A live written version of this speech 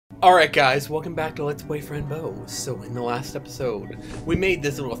Alright guys, welcome back to Let's Play Fran. So in the last episode, we made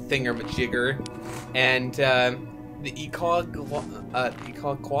this little thingamajigger, and the clock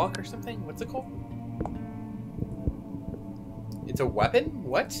or something? What's it called? It's a weapon?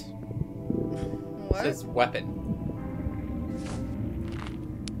 What? What? It says weapon.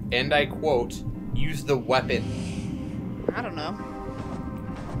 And I quote, use the weapon. I don't know.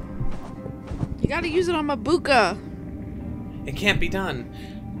 You gotta use it on Mabuka. It can't be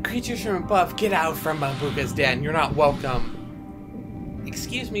done. Creatures from above, get out from Mabuka's den. You're not welcome.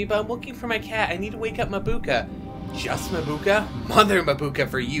 Excuse me, but I'm looking for my cat. I need to wake up Mabuka. Just Mabuka? Mother Mabuka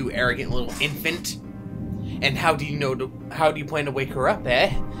for you, arrogant little infant. And how do you plan to wake her up,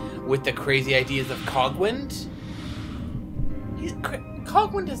 eh? With the crazy ideas of Cogwind?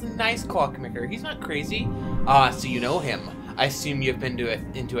 Cogwind is a nice clockmaker. He's not crazy. Ah, so you know him. I assume you've been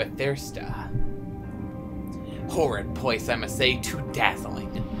into a thirsta. Horrid place, I must say, too dazzling.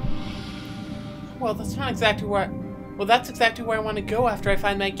 Well, that's exactly where I want to go after I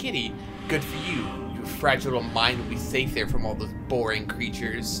find my kitty. Good for you. Your fragile little mind will be safe there from all those boring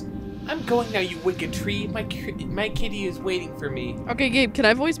creatures. I'm going now, you wicked tree. My kitty is waiting for me. Okay, Gabe, can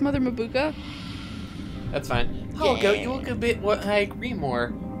I voice Mother Mabuka? That's fine. Hello, Goat. You look a bit like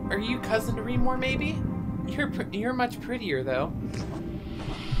Remore. Are you cousin to Remore, maybe? You're much prettier, though.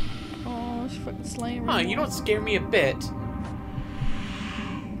 Oh, she's fucking slaying Huh, you don't scare me a bit.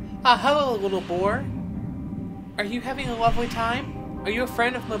 Ah, hello, little boar. Are you having a lovely time? Are you a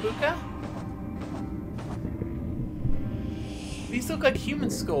friend of Mabuka? These look like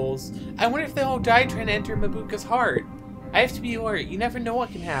human skulls. I wonder if they all died trying to enter Mabuka's heart. I have to be alert. You never know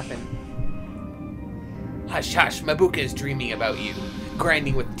what can happen. Hush, hush. Mabuka is dreaming about you.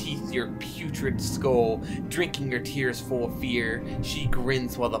 Grinding with teeth your putrid skull. Drinking your tears full of fear. She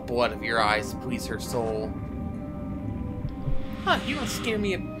grins while the blood of your eyes please her soul. Huh, you don't scare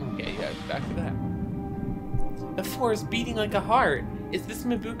me. Okay, yeah, back to that. The floor is beating like a heart. Is this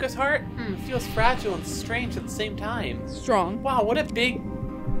Mabuka's heart? Feels fragile and strange at the same time. Strong. Wow, what a big,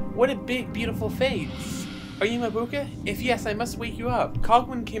 beautiful face. Are you Mabuka? If yes, I must wake you up.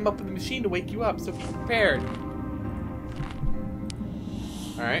 Cogwin came up with a machine to wake you up, so be prepared.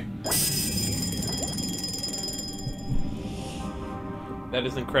 Alright. That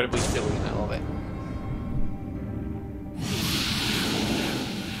is incredibly silly, and I love it.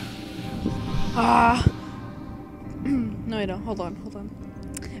 Ah. No, I don't. Hold on.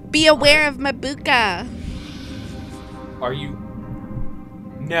 Be aware of Mabuka. Are you?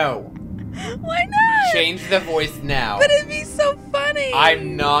 No. Why not? Change the voice now. But it'd be so funny.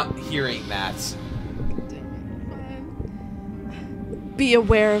 I'm not hearing that. Be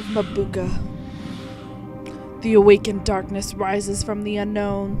aware of Mabuka. The awakened darkness rises from the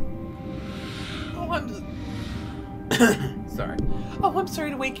unknown. Oh, sorry. Oh, I'm sorry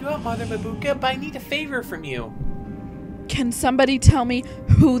to wake you up, Mother Mabuka, but I need a favor from you. Can somebody tell me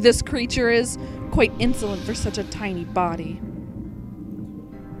who this creature is? Quite insolent for such a tiny body.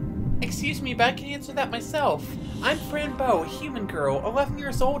 Excuse me, but I can answer that myself. I'm Fran, a human girl, 11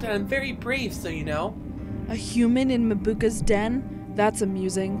 years old, and I'm very brave, so you know. A human in Mabuka's den? That's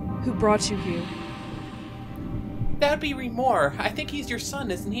amusing. Who brought you here? That would be Remore. I think he's your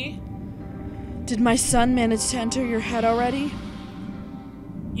son, isn't he? Did my son manage to enter your head already?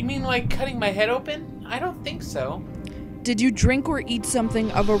 You mean like cutting my head open? I don't think so. Did you drink or eat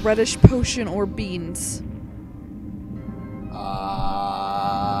something of a reddish potion or beans?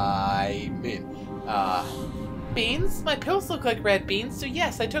 Beans? My pills look like red beans, so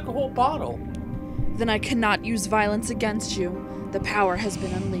yes, I took a whole bottle. Then I cannot use violence against you. The power has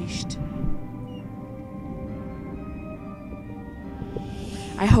been unleashed.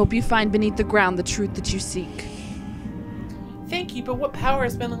 I hope you find beneath the ground the truth that you seek. Thank you, but what power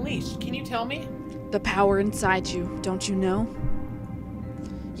has been unleashed? Can you tell me? The power inside you, don't you know?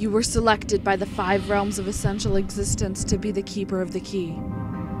 You were selected by the 5 realms of essential existence to be the keeper of the key.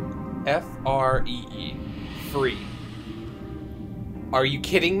 F-R-E-E. Free. Are you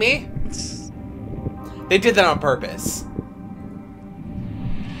kidding me? They did that on purpose.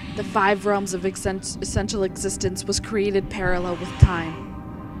 The 5 realms of essential existence was created parallel with time.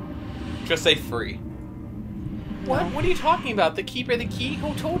 Just say free. What? What are you talking about? The keeper of the key?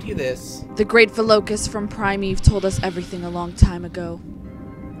 Who told you this? The great Philocus from Prime Eve told us everything a long time ago.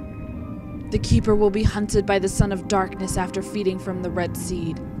 The keeper will be hunted by the son of darkness after feeding from the red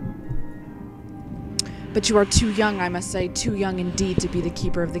seed. But you are too young, I must say, too young indeed to be the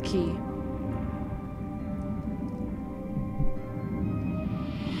keeper of the key.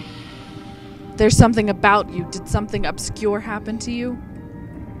 There's something about you. Did something obscure happen to you?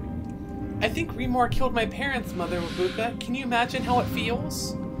 I think Remore killed my parents, Mother Mabuka. Can you imagine how it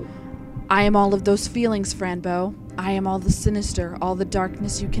feels? I am all of those feelings, Franbo. I am all the sinister, all the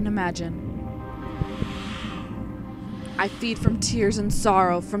darkness you can imagine. I feed from tears and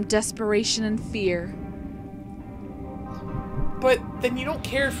sorrow, from desperation and fear. But then you don't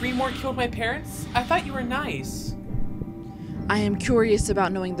care if Remore killed my parents? I thought you were nice. I am curious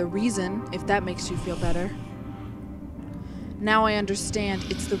about knowing the reason, if that makes you feel better. Now I understand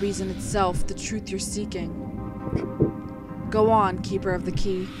it's the reason itself, the truth you're seeking. Go on, Keeper of the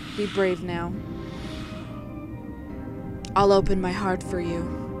Key. Be brave now. I'll open my heart for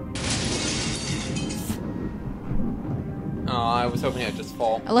you. Oh, I was hoping I'd just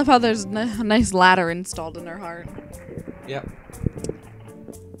fall. I love how there's a nice ladder installed in her heart. Yep.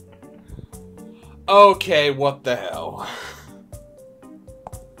 Okay, what the hell?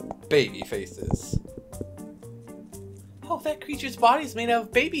 Baby faces. Oh, that creature's body is made out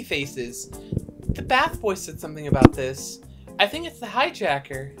of baby faces. The bath boy said something about this. I think it's the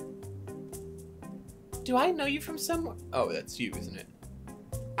hijacker. Do I know you from somewhere? Oh, that's you, isn't it?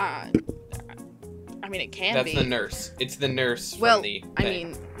 I mean, it can be. That's the nurse. It's the nurse well, from the I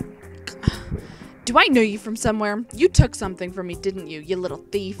thing. mean, do I know you from somewhere? You took something from me, didn't you, you little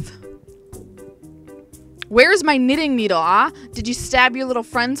thief? Where's my knitting needle, ah? Did you stab your little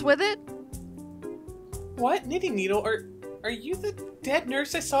friends with it? What? Knitting needle? Are you the dead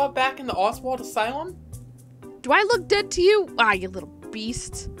nurse I saw back in the Oswald Asylum? Do I look dead to you? Ah, you little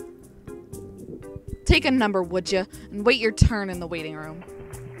beast. Take a number, would you? And wait your turn in the waiting room.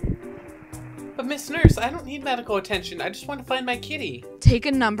 But Miss Nurse, I don't need medical attention. I just want to find my kitty. Take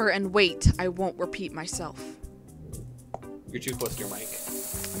a number and wait. I won't repeat myself. You're too close to your mic.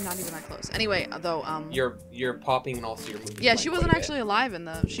 I'm not even that close. Anyway, though, You're popping and also you're moving. yeah, she wasn't actually alive in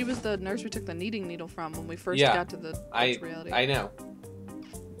the... She was the nurse we took the knitting needle from when we first got to the reality.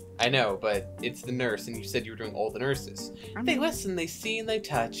 I know, but it's the nurse, and you said you were doing all the nurses. They listen, they see, and they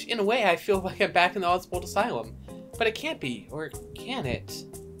touch. In a way, I feel like I'm back in the Oswald Asylum. But it can't be, or can it?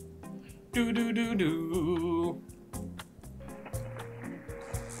 Do-do-do-do.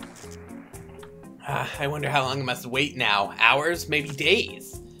 I wonder how long I must wait now. Hours? Maybe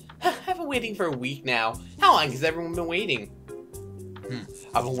days? I've been waiting for a week now. How long has everyone been waiting?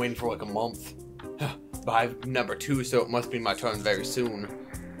 I've been waiting for like a month. But I'm number 2, so it must be my turn very soon.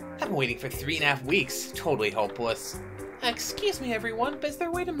 I've been waiting for 3.5 weeks. Totally hopeless. Excuse me, everyone, but is there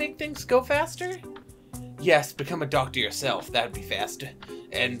a way to make things go faster? Yes, become a doctor yourself. That'd be fast.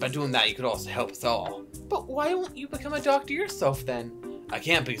 And by doing that, you could also help us all. But why won't you become a doctor yourself, then? I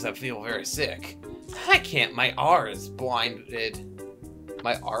can't because I feel very sick. I can't. My R is blinded.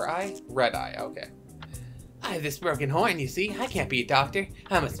 My R eye? Red eye. Okay. I have this broken horn, you see. I can't be a doctor.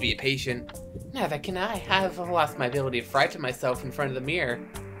 I must be a patient. Neither can I. I have lost my ability to frighten myself in front of the mirror.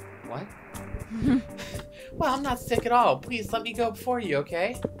 What? Well, I'm not sick at all. Please let me go before you,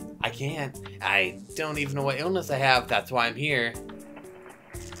 okay? I can't. I don't even know what illness I have. That's why I'm here.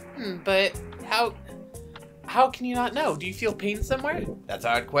 But how can you not know? Do you feel pain somewhere? That's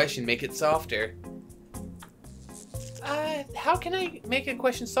an odd question. Make it softer. How can I make a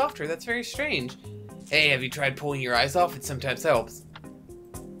question softer? That's very strange. Hey, have you tried pulling your eyes off? It sometimes helps.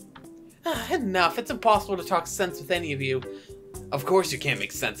 Enough. It's impossible to talk sense with any of you. Of course you can't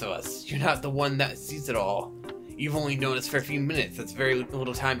make sense of us. You're not the one that sees it all. You've only known us for a few minutes. That's very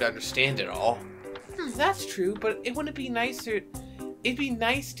little time to understand it all. That's true, but it wouldn't be nicer... It'd be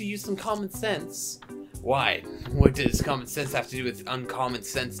nice to use some common sense. Why? What does common sense have to do with uncommon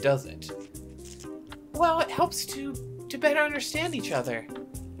sense, does it? Well, it helps to better understand each other.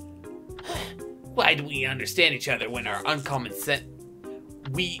 Why do we understand each other when our uncommon sense...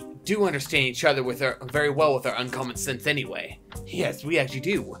 We do understand each other very well with our uncommon sense anyway. Yes, we actually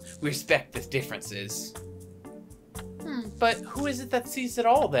do. We respect the differences. But who is it that sees it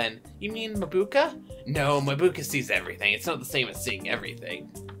all, then? You mean Mabuka? No, Mabuka sees everything. It's not the same as seeing everything.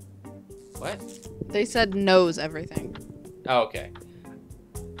 What? They said knows everything. Oh, okay.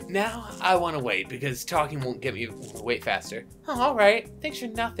 Now, I want to wait, because talking won't get me to wait faster. Oh, alright. Thanks for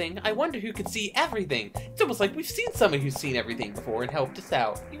nothing. I wonder who could see everything. It's almost like we've seen somebody who's seen everything before and helped us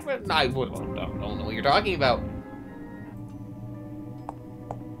out. I don't know what you're talking about.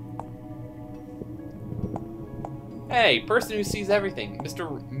 Hey, person who sees everything.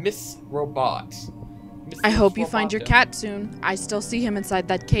 Miss Robot. I hope you find your cat soon. I still see him inside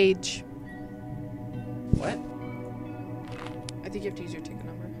that cage. What? I think you have to use your ticket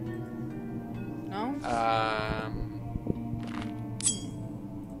number. No?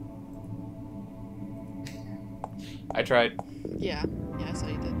 I tried. Yeah, I saw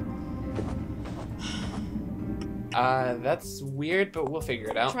you did. That's weird, but we'll figure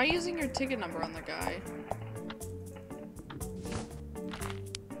it out. Try using your ticket number on the guy.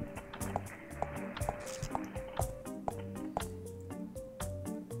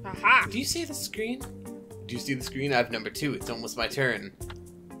 Ha! Do you see the screen? Do you see the screen? I have number 2. It's almost my turn.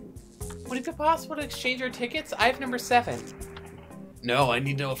 Would it be possible to exchange our tickets? I have number 7. No, I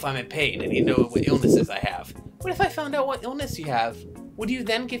need to know if I'm in pain. I need to know what illnesses I have. What if I found out what illness you have? Would you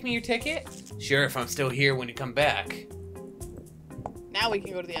then give me your ticket? Sure, if I'm still here when you come back. Now we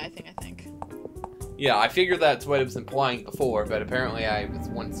can go to the eye thing, I think. Yeah, I figured that's what it was implying before, but apparently I was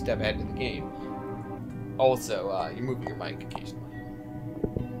one step ahead of the game. Also, you're moving your mic occasionally.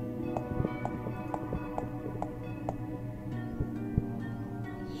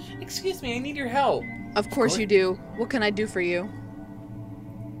 Excuse me, I need your help. Of course you do. What can I do for you?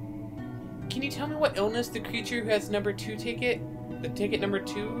 Can you tell me what illness the creature who has number 2 ticket, the ticket number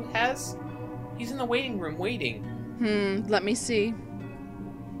 2 has? He's in the waiting room waiting. Let me see.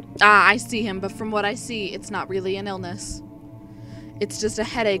 Ah, I see him, but from what I see, it's not really an illness. It's just a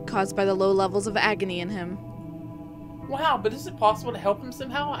headache caused by the low levels of agony in him. Wow, but is it possible to help him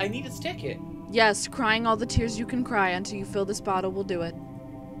somehow? I need his ticket. Yes, crying all the tears you can cry until you fill this bottle will do it.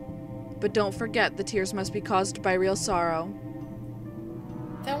 But don't forget, the tears must be caused by real sorrow.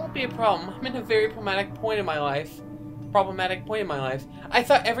 That won't be a problem. I'm in a very problematic point in my life. I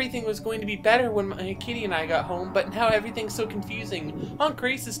thought everything was going to be better when my kitty and I got home, but now everything's so confusing. Aunt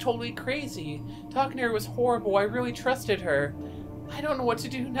Grace is totally crazy. Talking to her was horrible. I really trusted her. I don't know what to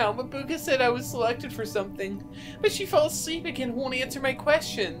do now, but Buka said I was selected for something. But she fell asleep again and won't answer my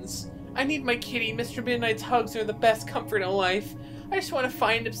questions. I need my kitty. Mr. Midnight's hugs are the best comfort in life. I just want to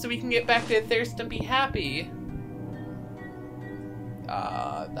find him so we can get back to Thirst and be happy.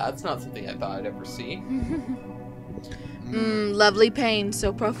 That's not something I thought I'd ever see. Lovely pain,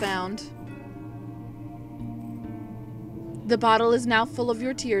 so profound. The bottle is now full of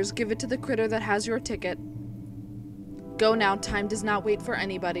your tears. Give it to the critter that has your ticket. Go now, time does not wait for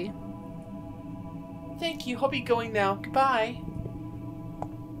anybody. Thank you, I'll be going now. Goodbye.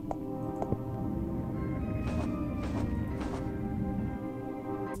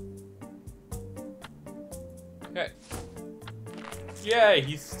 Okay. Yay,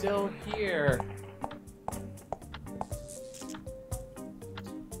 he's still here.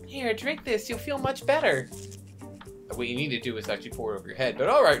 Here, drink this. You'll feel much better. What you need to do is actually pour it over your head. But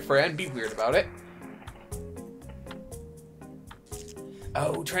alright, Fran, be weird about it.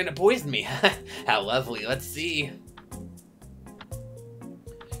 Oh, trying to poison me. How lovely. Let's see.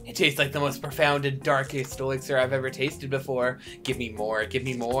 It tastes like the most profound and darkest elixir I've ever tasted before. Give me more. Give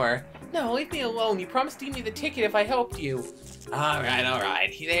me more. No, leave me alone. You promised to give me the ticket if I helped you. Alright,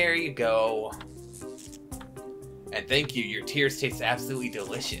 alright. There you go. And thank you. Your tears taste absolutely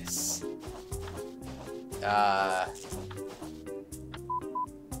delicious.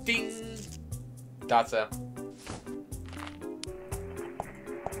 Ding! Thought so.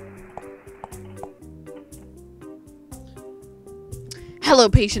 Hello,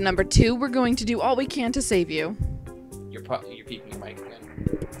 patient number 2. We're going to do all we can to save you. You're peeping your mic again.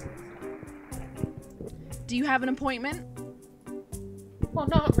 Do you have an appointment? Well,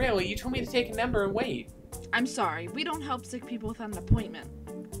 not really. You told me to take a number and wait. I'm sorry. We don't help sick people without an appointment.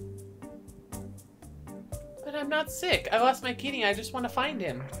 But I'm not sick. I lost my kitty. I just want to find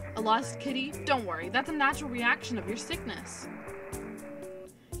him. A lost kitty? Don't worry. That's a natural reaction of your sickness.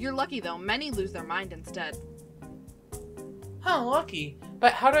 You're lucky, though. Many lose their mind instead. Huh, lucky.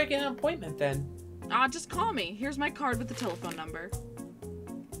 But how do I get an appointment then? Just call me. Here's my card with the telephone number.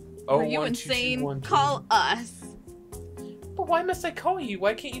 Oh, Are you insane? Call us. But why must I call you?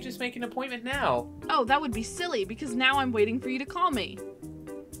 Why can't you just make an appointment now? Oh, that would be silly, because now I'm waiting for you to call me.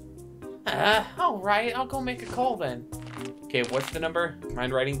 Alright, I'll go make a call then. Okay, what's the number?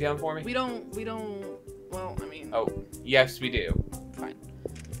 Mind writing down for me? We don't, well, I mean... Oh, yes we do. Fine.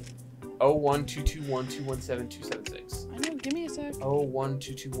 012212172776. I know, give me a sec.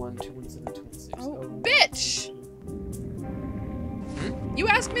 0122121726. Oh, bitch! You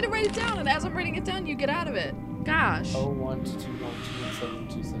asked me to write it down, and as I'm writing it down, you get out of it. Gosh.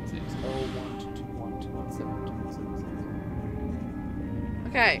 0122121726. 0122121726.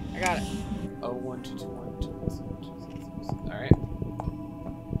 Okay, I got it. 0122121726. Alright.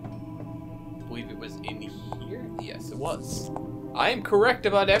 I believe it was in here? Yes, it was. I am correct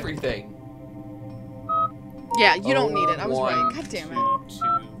about everything. Yeah, you don't need it. I was right. God damn it.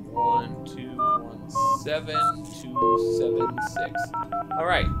 221217276.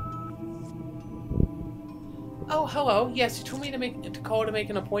 Alright. Oh, hello. Yes, you told me to call to make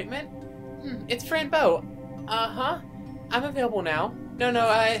an appointment. It's Fran Bow. Uh-huh. I'm available now.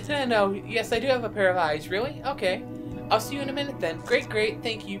 No. Yes, I do have a pair of eyes. Really? Okay. I'll see you in a minute then. Great.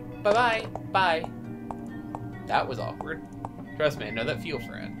 Thank you. Bye-bye. Bye. That was awkward. Trust me, I know that feel,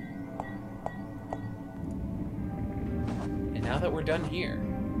 Fran. And now that we're done here,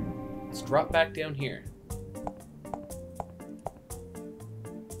 Let's drop back down here.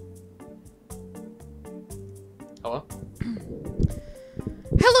 Hello?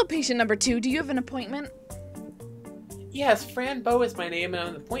 Hello, patient number 2. Do you have an appointment? Yes, Fran Bow is my name,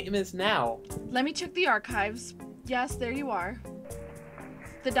 and the appointment is now. Let me check the archives. Yes, there you are.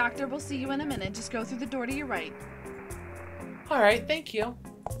 The doctor will see you in a minute. Just go through the door to your right. Alright, thank you.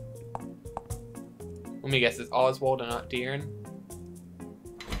 Let me guess, it's Oswald and not De'Aaron?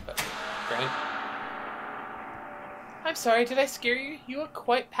 Fran? I'm sorry, did I scare you? You look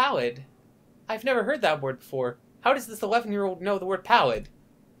quite pallid. I've never heard that word before. How does this 11-year-old know the word pallid?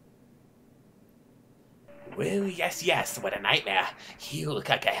 Well, yes, what a nightmare. You look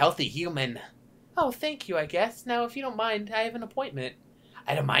like a healthy human. Oh, thank you, I guess. Now, if you don't mind, I have an appointment.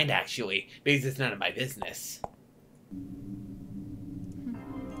 I don't mind, actually, because it's none of my business.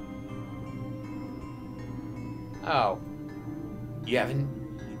 Oh.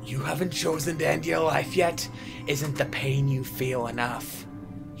 You haven't chosen to end your life yet? Isn't the pain you feel enough?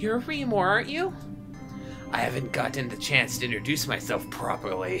 You're Remor, aren't you? I haven't gotten the chance to introduce myself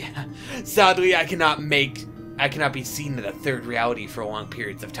properly. Sadly, I cannot be seen in the third reality for long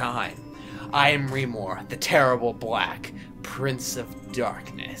periods of time. I am Remor, the Terrible Black, Prince of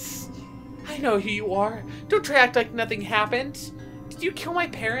Darkness. I know who you are. Don't try to act like nothing happened. Did you kill my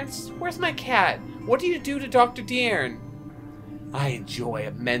parents? Where's my cat? What do you do to Dr. De'Aaron? I enjoy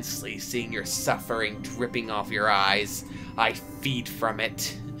immensely seeing your suffering dripping off your eyes. I feed from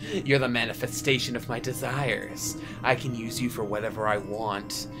it. You're the manifestation of my desires. I can use you for whatever I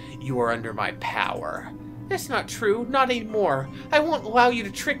want. You are under my power. That's not true. Not anymore. I won't allow you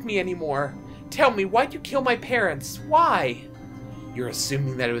to trick me anymore. Tell me, why'd you kill my parents? Why? You're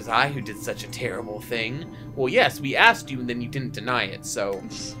assuming that it was I who did such a terrible thing. Well, yes, we asked you and then you didn't deny it, so...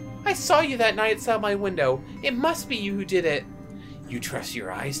 I saw you that night outside my window. It must be you who did it. You trust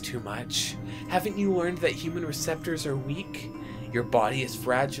your eyes too much. Haven't you learned that human receptors are weak? Your body is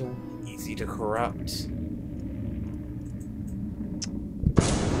fragile, easy to corrupt.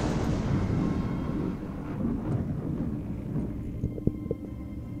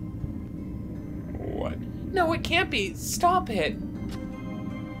 What? No, it can't be. Stop it.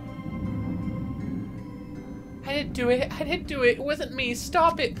 I didn't do it. I didn't do it. It wasn't me.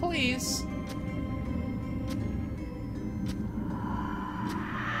 Stop it, please.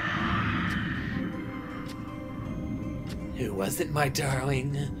 Who was it, my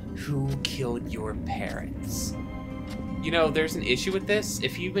darling? Who killed your parents? You know, there's an issue with this.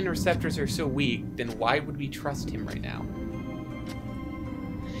 If human receptors are so weak, then why would we trust him right now?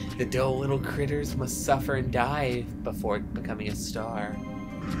 The dull little critters must suffer and die before becoming a star.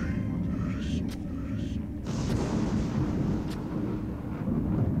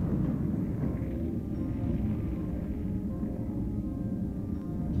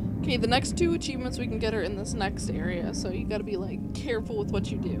 Okay, the next 2 achievements we can get are in this next area, so you gotta be, like, careful with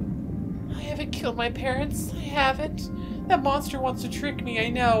what you do. I haven't killed my parents. I haven't. That monster wants to trick me, I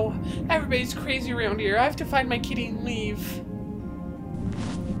know. Everybody's crazy around here. I have to find my kitty and leave.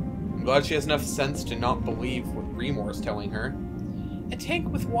 I'm glad she has enough sense to not believe what Remor's telling her. A tank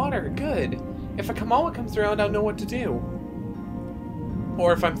with water, good. If a Kamala comes around, I'll know what to do.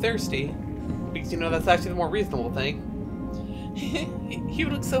 Or if I'm thirsty. Because, you know, that's actually the more reasonable thing. He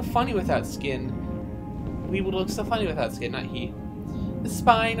would look so funny without skin. We would look so funny without skin, not he. The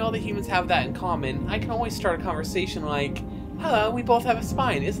spine, all the humans have that in common. I can always start a conversation like, hello, we both have a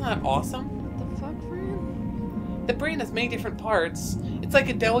spine. Isn't that awesome? What the fuck, Fran? The brain has many different parts. It's like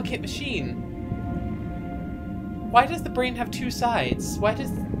a delicate machine. Why does the brain have 2 sides? Why does...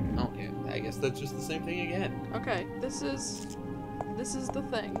 Oh, yeah, I guess that's just the same thing again. Okay, this is the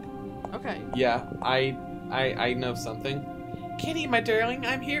thing. Okay. Yeah, I know something. Kitty, my darling,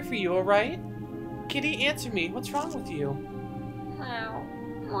 I'm here for you, alright? Kitty, answer me. What's wrong with you? Wow.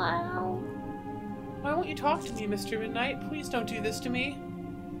 Wow. Why won't you talk to me, Mr. Midnight? Please don't do this to me.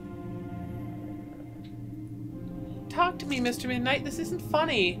 Talk to me, Mr. Midnight. This isn't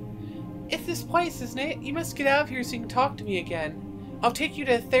funny. It's this place, isn't it? You must get out of here so you can talk to me again. I'll take you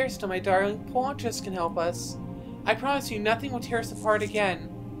to Thirsta, my darling. Polantrus can help us. I promise you nothing will tear us apart again.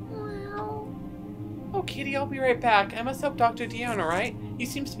 Oh, Kitty, I'll be right back. I must help Dr. De'Aaron, alright? He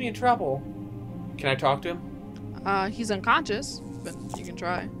seems to be in trouble. Can I talk to him? He's unconscious, but you can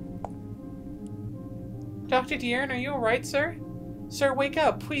try. Dr. De'Aaron, are you alright, sir? Sir, wake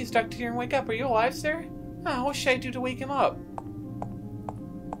up. Please, Dr. De'Aaron, wake up. Are you alive, sir? Oh, what should I do to wake him up?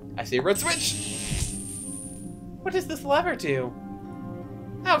 I see a red switch! What does this lever do?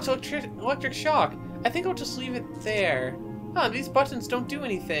 Ouch, electric shock. I think I'll just leave it there. Oh, these buttons don't do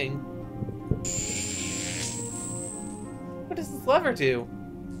anything. What does this lever do?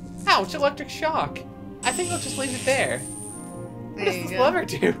 Ouch, electric shock. I think I'll just leave it there. What does this lever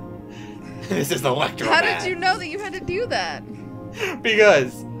do? This is electro. How did you know that you had to do that?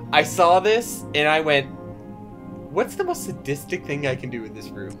 Because I saw this and I went, what's the most sadistic thing I can do in this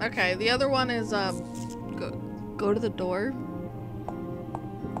room? Okay, the other one is go to the door.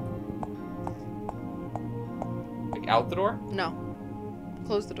 Like out the door? No.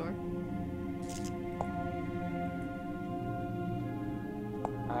 Close the door.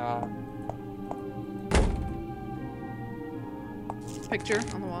 Picture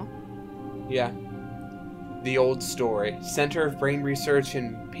on the wall. Yeah. The old story. Center of Brain Research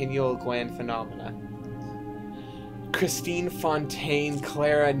and Pineal Gland Phenomena. Christine Fontaine,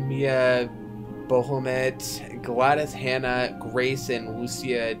 Clara and Mia Bohomet, Gladys Hannah, Grace and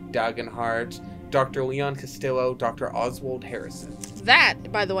Lucia Dagenhart, Dr. Leon Castillo, Dr. Oswald Harrison.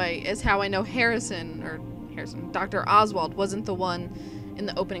 That, by the way, is how I know Dr. Oswald wasn't the one in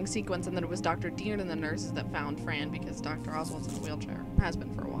the opening sequence, and that it was Dr. Dean and the nurses that found Fran, because Dr. Oswald's in a wheelchair. Has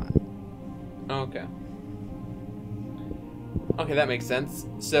been for a while. Okay. Okay, that makes sense.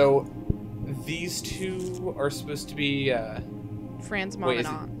 So, these two are supposed to be, Fran's mom and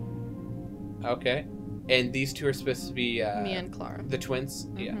aunt. Okay. And these two are supposed to be, Mia and Clara. The twins?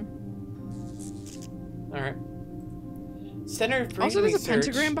 Mm-hmm. Yeah. Alright. Center of Brain Also, there's Research. a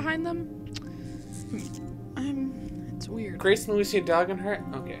pentagram behind them. It's weird. Grace and Lucia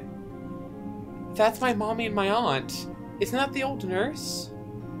Dagenhart? Okay. That's my mommy and my aunt. Isn't that the old nurse?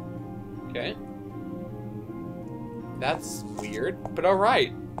 Okay. That's weird, but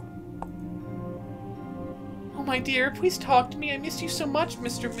alright. Oh my dear, please talk to me. I miss you so much,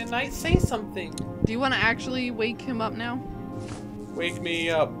 Mr. Midnight. Say something. Do you want to actually wake him up now? Wake me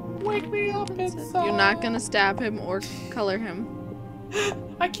up. Wake me up inside. You're not gonna stab him or color him.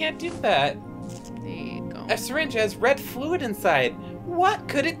 I can't do that. There you go. A syringe has red fluid inside. What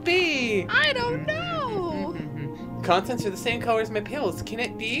could it be? I don't know. Contents are the same color as my pills. Can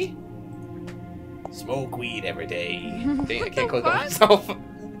it be? Smoke weed every day. Dang, I can't click on myself.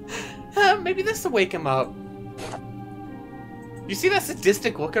 Maybe this will wake him up. You see that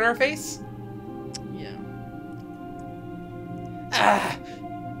sadistic look on her face? Yeah. Ah.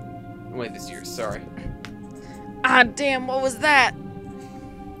 Wait, this year. Sorry. Ah, damn! What was that?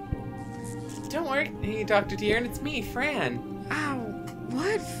 Don't worry, hey, Dr. Deern, it's me, Fran. Ow!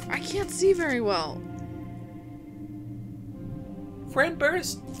 What? I can't see very well. Fran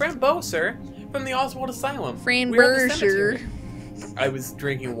Bow, sir, from the Oswald Asylum. Fran We're at the Bursher. cemetery. I was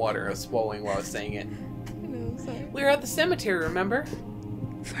drinking water. I was swallowing while I was saying it. No, sorry. We were at the cemetery, remember?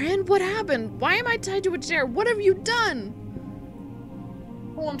 Fran, what happened? Why am I tied to a chair? What have you done?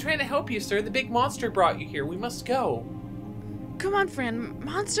 Oh, I'm trying to help you, sir. The big monster brought you here. We must go. Come on, Fran.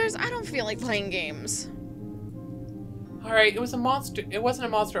 Monsters? I don't feel like playing games. Alright, it was a monster. It wasn't a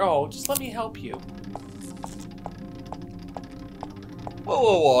monster at all. Just let me help you.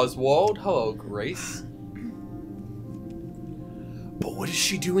 Hello, Oswald. Hello, Grace. But what is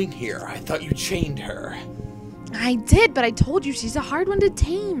she doing here? I thought you chained her. I did, but I told you she's a hard one to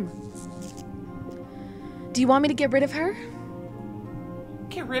tame. Do you want me to get rid of her?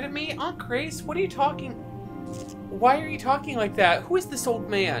 Get rid of me? Aunt Grace, what are you talking? Why are you talking like that? Who is this old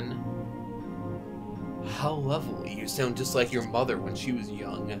man? How lovely. You sound just like your mother when she was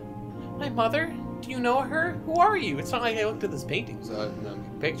young. My mother? Do you know her? Who are you? It's not like I looked at this painting, so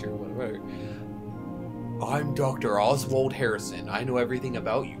picture or whatever. I'm Dr. Oswald Harrison. I know everything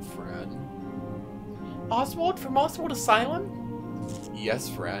about you, Fran. Oswald from Oswald Asylum? Yes,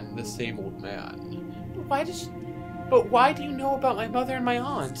 Fran, the same old man. But why do you know about my mother and my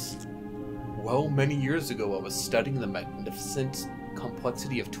aunt? Well, many years ago I was studying the magnificent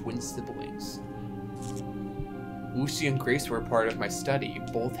complexity of twin siblings. Lucy and Grace were a part of my study.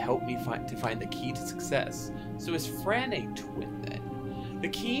 Both helped me find the key to success. So is Fran a twin then? The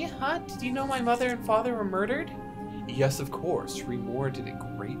key, huh? Did you know my mother and father were murdered? Yes, of course. Remore did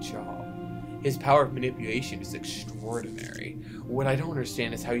a great job. His power of manipulation is extraordinary. What I don't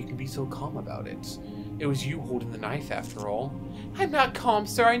understand is how you can be so calm about it. It was you holding the knife after all. I'm not calm,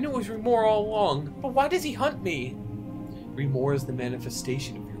 sir. I knew it was Remore all along. But why does he hunt me? Remore is the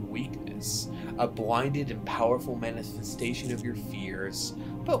manifestation of your weakness. A blinded and powerful manifestation of your fears.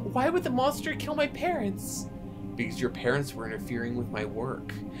 But why would the monster kill my parents? Because your parents were interfering with my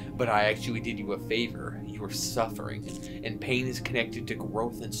work. But I actually did you a favor. You were suffering, and pain is connected to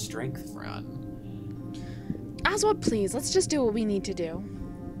growth and strength, Fran. Oswald, please, let's just do what we need to do.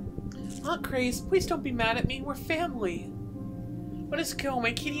 Aunt Grace, please don't be mad at me. We're family. Let us go.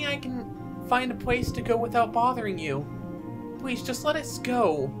 My kitty and I can find a place to go without bothering you. Please, just let us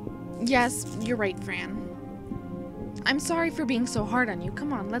go. Yes, you're right, Fran. I'm sorry for being so hard on you.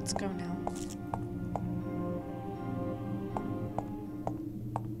 Come on, let's go now.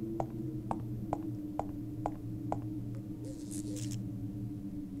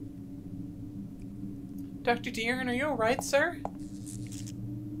 Dr. Deern, are you alright, sir?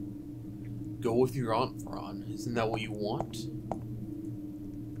 Go with your aunt, Fran. Isn't that what you want?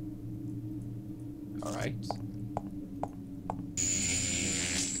 Alright.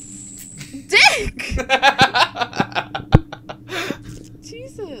 Dick!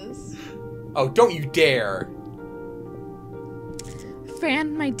 Jesus. Oh, don't you dare!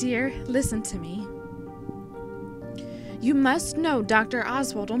 Fran, my dear, listen to me. You must know Dr.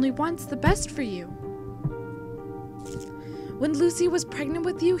 Oswald only wants the best for you. When Lucy was pregnant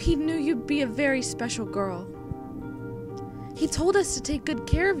with you, he knew you'd be a very special girl. He told us to take good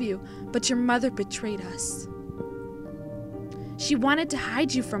care of you, but your mother betrayed us. She wanted to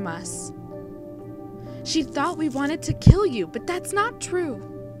hide you from us. She thought we wanted to kill you, but that's not true.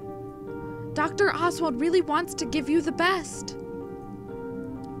 Dr. Oswald really wants to give you the best.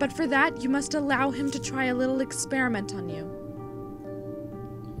 But for that, you must allow him to try a little experiment on you.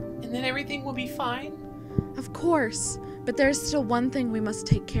 And then everything will be fine? Of course, but there is still one thing we must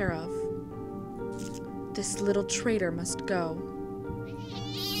take care of. This little traitor must go.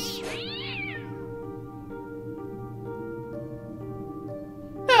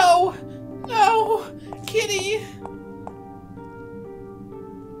 No! No! Kitty!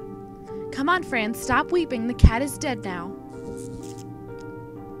 Come on, Fran, stop weeping. The cat is dead now.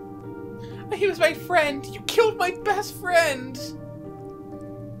 He was my friend! You killed my best friend!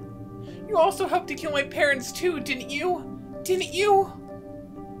 You also helped to kill my parents too, didn't you? Didn't you?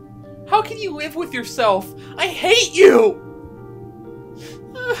 How can you live with yourself? I hate you!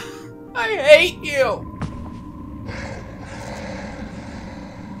 I hate you!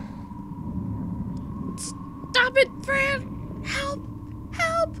 Stop it, Fran! Help!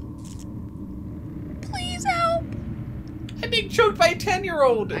 Help! Please help! I'm being choked by a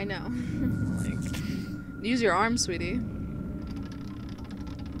 10-year-old! I know. Use your arm, sweetie.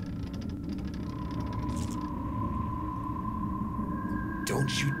 Don't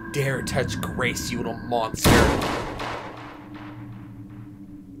you dare touch Grace, you little monster!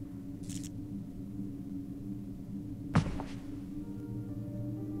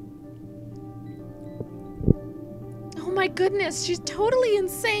 Oh my goodness, she's totally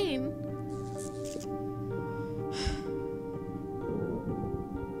insane!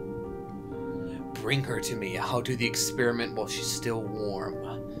 Bring her to me. I'll do the experiment while she's still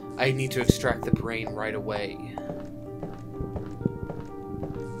warm. I need to extract the brain right away.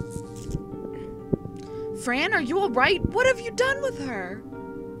 Fran, are you alright? What have you done with her?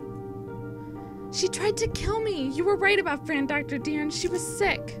 She tried to kill me. You were right about Fran, Dr. Deern. She was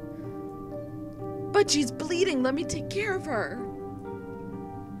sick. But she's bleeding. Let me take care of her.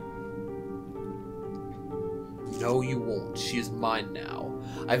 No, you won't. She is mine now.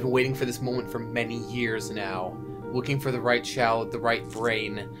 I've been waiting for this moment for many years now. Looking for the right child, the right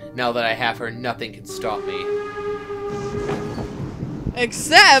brain. Now that I have her, nothing can stop me.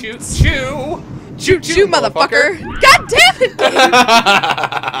 Except... Choo-choo! Choo-choo, motherfucker! God damn it, Gabe!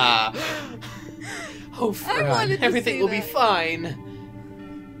 Oh, Fran, everything will be fine.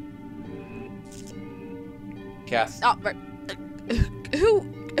 Cass. Oh,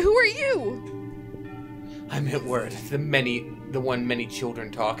 who are you? I'm Hitward, the one many children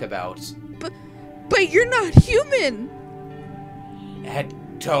talk about. But you're not human!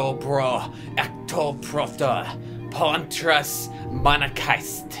 Ectobro, ectoprota, pontras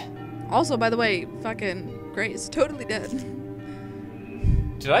manakaist. Also, by the way, fucking Grace, totally dead.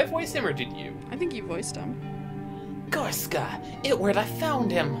 Did I voice him or did you? I think you voiced him. Gorska, Hitward, I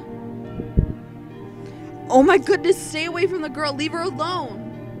found him. Oh my goodness, stay away from the girl, leave her alone.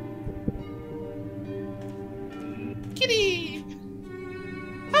 Kitty!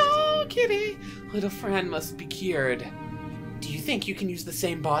 Oh, Kitty! Little Fran must be cured. Do you think you can use the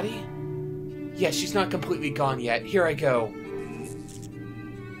same body? Yes, she's not completely gone yet. Here I go.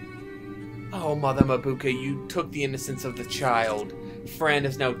 Oh, Mother Mabuka, you took the innocence of the child. Fran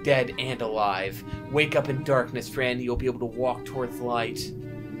is now dead and alive. Wake up in darkness, Fran, and you'll be able to walk towards light.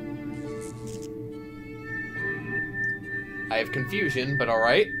 I have confusion, but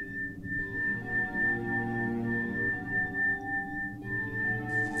alright.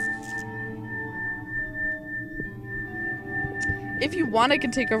 If you want, I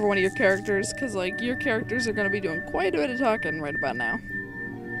can take over one of your characters, because, like, your characters are going to be doing quite a bit of talking right about now.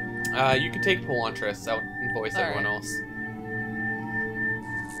 You can take Polantris out and voice everyone else.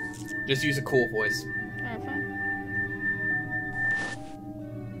 Just use a cool voice. Alright, fine.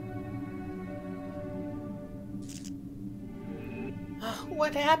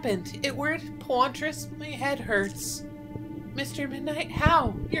 What happened? Itward? Poantris? My head hurts. Mr. Midnight,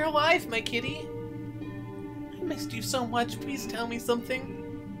 how? You're alive, my kitty. I missed you so much. Please tell me something.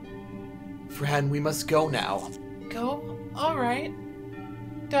 Fran, we must go now. Go? Alright.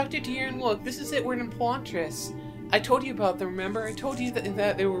 Dr. Deern, look, this is Itward and Poantris. I told you about them, remember? I told you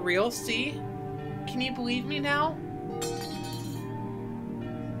that they were real, see? Can you believe me now?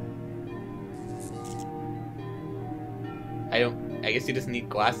 I guess he doesn't need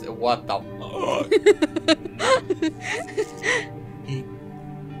glasses. What the fuck?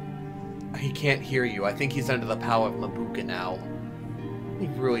 He can't hear you. I think he's under the power of Mabuka now. We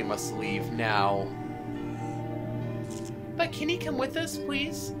really must leave now. But can he come with us,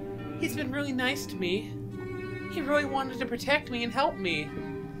 please? He's been really nice to me. He really wanted to protect me and help me.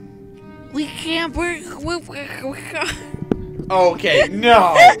 We can't. Okay,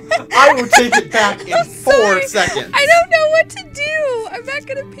 no! I will take it back in 4 seconds. I don't know what to do. I'm not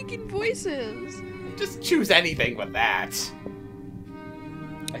good at picking voices. Just choose anything with that.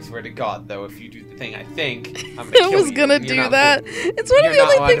 I swear to God, though, if you do the thing I think, I'm gonna kill you. I was gonna do that. It's one of the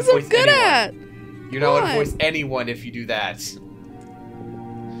only things I'm good at. You're not allowed to voice anyone if you do that.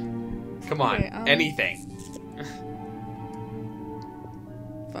 Come on, Okay, anything.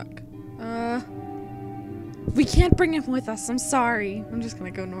 Fuck. We can't bring him with us. I'm sorry. I'm just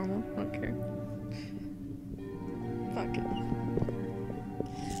gonna go normal. I don't care. Fuck it.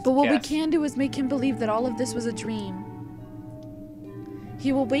 But what we can do is make him believe that all of this was a dream.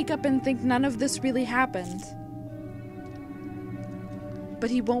 He will wake up and think none of this really happened. But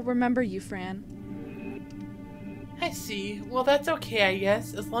he won't remember you, Fran. I see. Well, that's okay, I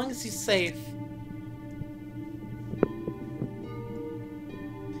guess, as long as he's safe.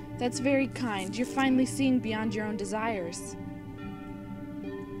 That's very kind. You're finally seeing beyond your own desires.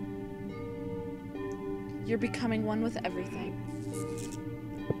 You're becoming one with everything.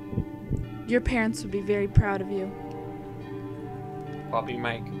 Your parents would be very proud of you. Poppy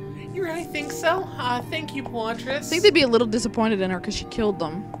Mike. You really think so? Thank you, Poantris. I think they'd be a little disappointed in her because she killed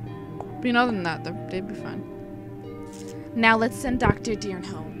them. But other than that, they'd be fine. Now let's send Dr. Deern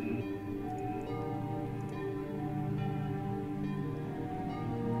home.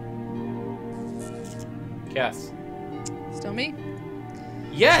 Yes. Still me?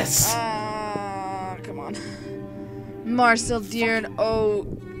 Yes! Come on. Marcel Deern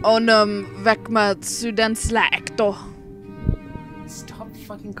onum vekma sudensla ekto. Stop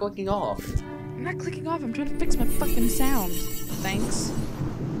fucking clicking off. I'm not clicking off. I'm trying to fix my fucking sound. Thanks.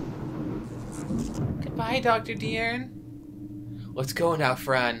 Goodbye, Dr. Deern. Let's go now,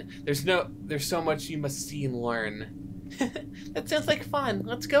 Fran. There's so much you must see and learn. That sounds like fun.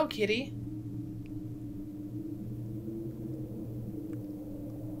 Let's go, kitty.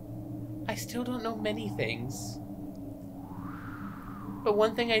 I still don't know many things. But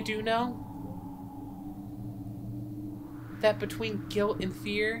one thing I do know, that between guilt and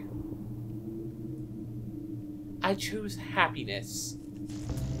fear, I choose happiness.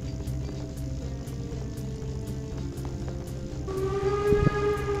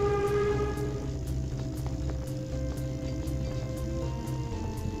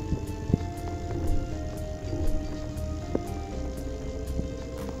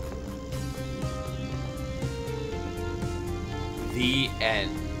 The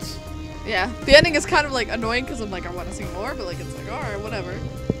end. Yeah, the ending is kind of like annoying because I'm like, I want to see more, but like it's like, alright, whatever.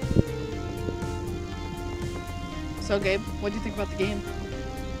 So Gabe, what do you think about the game?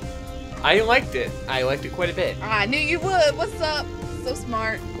 I liked it. I liked it quite a bit. I knew you would. What's up? So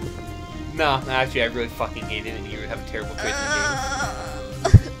smart. No, actually, I really fucking hated it, and you would have a terrible choice in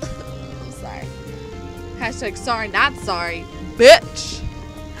the game. I'm sorry. Hashtag sorry, not sorry, bitch.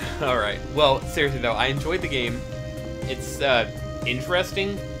 Alright, well, seriously though, I enjoyed the game. It's,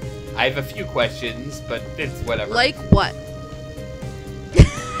 interesting. I have a few questions, but it's whatever. Like what?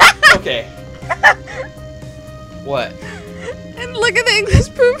 Okay. What? And look at the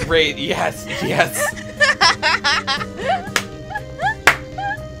English proof. Great, yes, yes.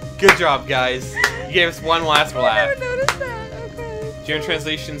 Good job, guys. You gave us one last laugh. I never noticed that. Okay. German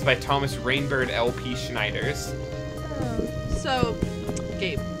translations by Thomas Rainbird L.P. Schneiders. So,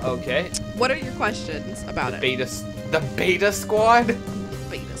 Gabe. Okay. What are your questions about it? The Beta Squad?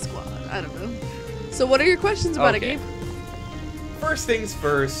 Beta Squad. I don't know. So what are your questions about it, Gabe? First things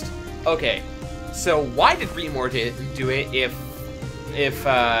first. Okay. So why did Remor do it if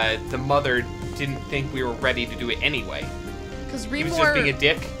the mother didn't think we were ready to do it anyway? Because Remor... He was just being a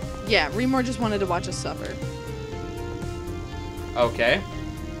dick? Yeah, Remor just wanted to watch us suffer. Okay.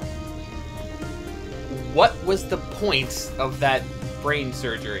 What was the point of that brain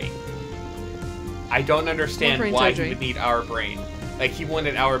surgery? I don't understand why he would need our brain. Like, he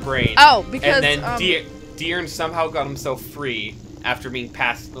wanted our brain. Oh, because and then Deern somehow got himself free after being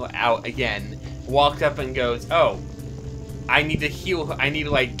passed out again. Walked up and goes, "Oh, I need to heal her. I need to,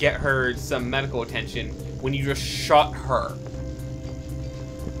 like, get her some medical attention," when you just shot her.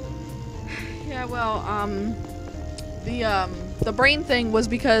 Yeah, well, the brain thing was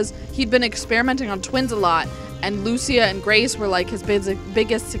because he'd been experimenting on twins a lot, and Lucia and Grace were like his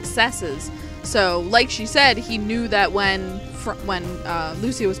biggest successes. So, like she said, he knew that when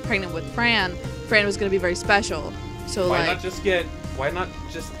Lucia was pregnant with Fran was going to be very special. So why not just get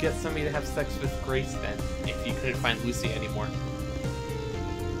somebody to have sex with Grace then, if you couldn't find Lucia anymore?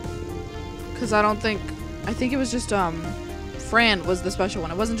 Because I think it was just Fran was the special one.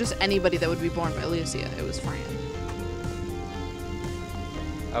 It wasn't just anybody that would be born by Lucia. It was Fran.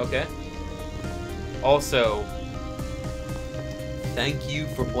 Okay. Also, thank you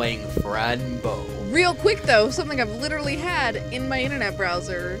for playing Fran Bow. Real quick though, something I've literally had in my internet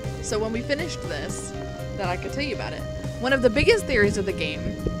browser, so when we finished this, that I could tell you about it. One of the biggest theories of the game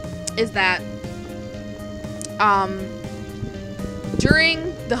is that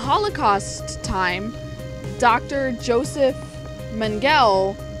during the Holocaust time, Dr. Joseph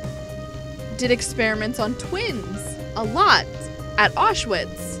Mengele did experiments on twins a lot at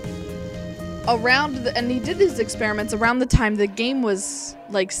Auschwitz. And he did these experiments around the time the game was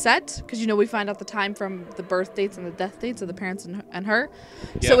like set, because we find out the time from the birth dates and the death dates of the parents and her.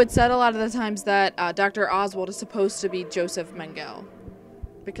 Yep. So it said a lot of the times that Dr. Oswald is supposed to be Joseph Mengele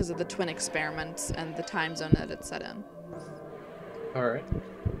because of the twin experiments and the time zone that it's set in. All right.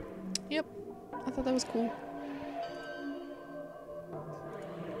 Yep, I thought that was cool.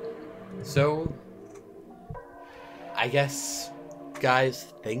 So, I guess,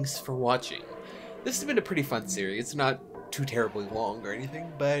 guys, thanks for watching. This has been a pretty fun series. It's not too terribly long or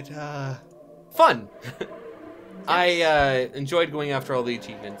anything, but fun. I enjoyed going after all the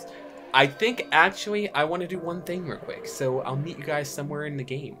achievements. I think, actually, I want to do one thing real quick, so I'll meet you guys somewhere in the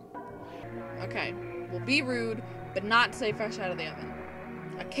game. Okay, we'll be rude, but not say fresh out of the oven.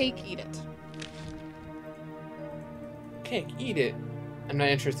 A cake, eat it. Cake, eat it. I'm not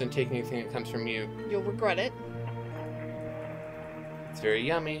interested in taking anything that comes from you. You'll regret it. It's very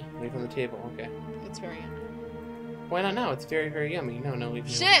yummy. Leave on the table. Okay. It's very yummy. Why not now? It's very, very yummy. No, leave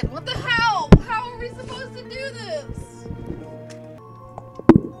it. Shit! What the hell? How are we supposed to do this?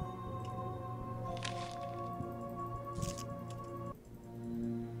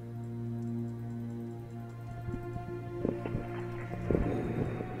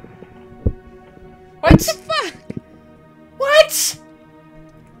 What the fuck? What?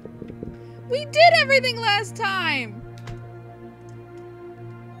 We did everything last time!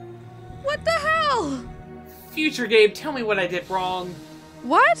 What the hell? Future Gabe, tell me what I did wrong.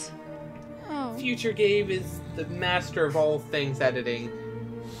 What? Oh. Future Gabe is the master of all things editing.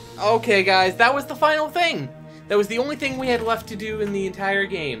 Okay, guys, that was the final thing. That was the only thing we had left to do in the entire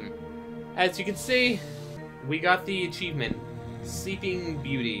game. As you can see, we got the achievement. Sleeping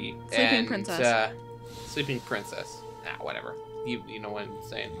Beauty. Sleeping Princess. Sleeping Princess. Ah, whatever. You know what I'm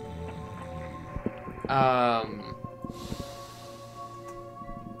saying.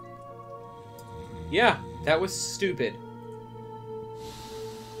 Yeah, that was stupid.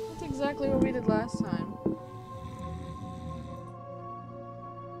 That's exactly what we did last time.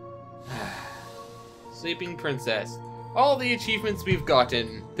 Sleeping Princess. All the achievements we've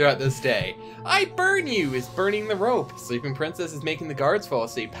gotten throughout this day. I Burn You is burning the rope. Sleeping Princess is making the guards fall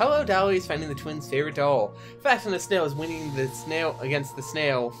asleep. Hello Dolly is finding the twins' favorite doll. Fast and the Snail is winning the snail against the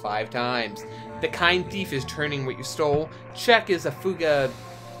snail 5 times. The Kind Thief is turning what you stole. Check is a fuga...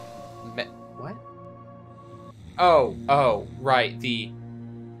 What? Oh, right. The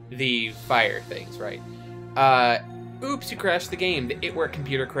fire things, right. Oops, you crashed the game. The It-Work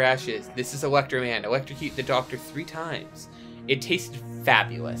computer crashes. This is Electroman. Electrocute the doctor 3 times. It tasted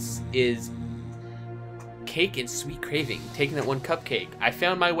fabulous. Is cake and sweet craving. Taking that 1 cupcake. I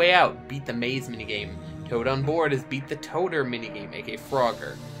found my way out. Beat the maze minigame. Toad on board is beat the Toader minigame, aka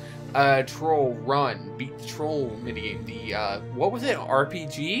Frogger. Troll run. Beat the troll minigame. The, what was it?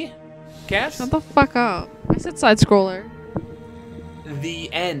 RPG? Cass? Shut the fuck up. I said side scroller.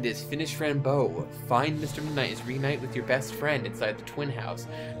 The end is finish Fran Bow. Find Mr. Midnight is reunite with your best friend inside the twin house.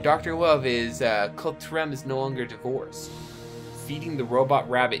 Dr. Love is Kultrem is no longer divorced. Feeding the robot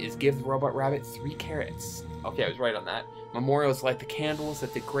rabbit is give the robot rabbit 3 carrots. Okay, I was right on that. Memorials light the candles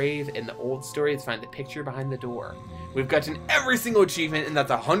at the grave, and the old story is find the picture behind the door. We've gotten every single achievement, and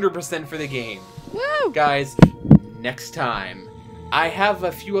that's 100% for the game. Woo! Guys, next time. I have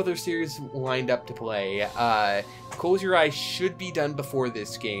a few other series lined up to play. Close Your Eyes should be done before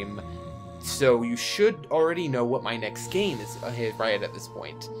this game. So you should already know what my next game is right at this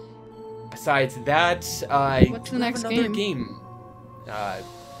point. Besides that, I What's the do next have another game?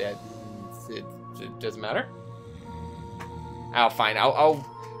 game. It doesn't matter. Fine.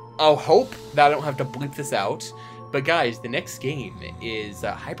 I'll hope that I don't have to bleep this out. But guys, the next game is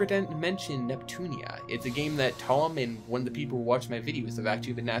Hyperdimension Neptunia. It's a game that Tom and one of the people who watch my videos have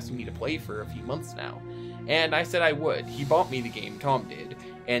actually been asking me to play for a few months now. And I said I would. He bought me the game, Tom did,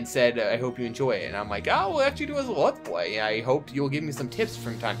 and said, I hope you enjoy it. And I'm like, oh, we'll actually do as a let's play. I hope you'll give me some tips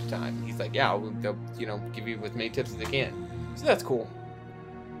from time to time. And he's like, yeah, I'll give you as many tips as I can. So that's cool.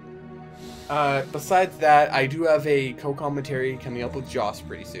 Besides that, I do have a co-commentary coming up with Joss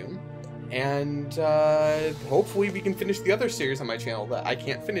pretty soon. And hopefully we can finish the other series on my channel that I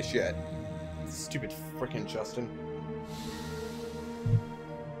can't finish yet. Stupid frickin' Justin.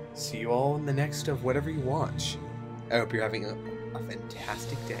 See you all in the next of whatever you watch. I hope you're having a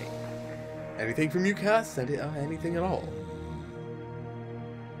fantastic day. Anything from you, Cass? Anything at all?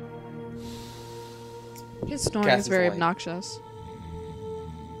 His snoring Cass is very lying. obnoxious.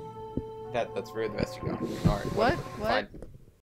 That's really the best you got. Alright. What? Fine.